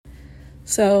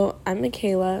So, I'm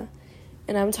Michaela,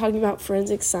 and I'm talking about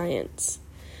forensic science.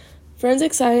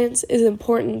 Forensic science is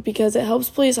important because it helps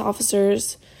police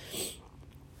officers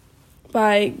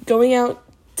by going out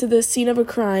to the scene of a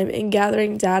crime and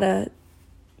gathering data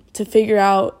to figure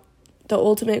out the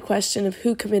ultimate question of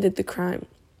who committed the crime.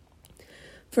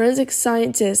 Forensic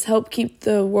scientists help keep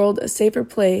the world a safer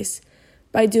place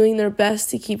by doing their best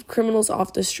to keep criminals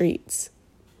off the streets.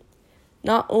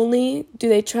 Not only do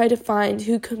they try to find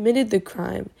who committed the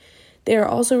crime, they are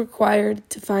also required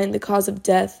to find the cause of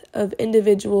death of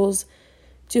individuals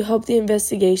to help the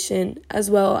investigation, as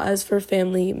well as for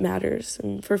family matters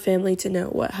and for family to know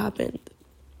what happened.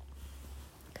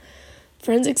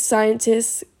 Forensic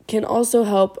scientists can also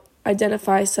help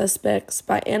identify suspects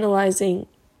by analyzing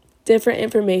different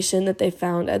information that they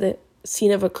found at the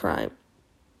scene of a crime.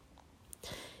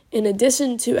 In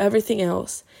addition to everything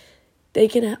else, they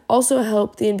can also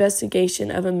help the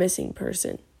investigation of a missing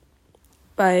person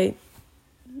by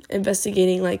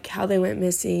investigating how they went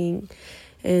missing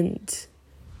and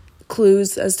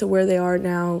clues as to where they are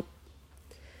now.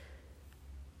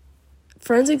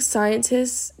 Forensic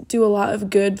scientists do a lot of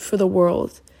good for the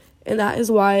world, and that is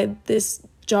why this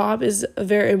job is a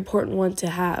very important one to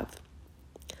have.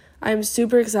 I am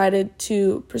super excited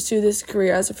to pursue this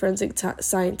career as a forensic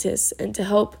scientist and to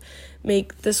help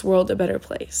make this world a better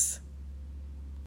place.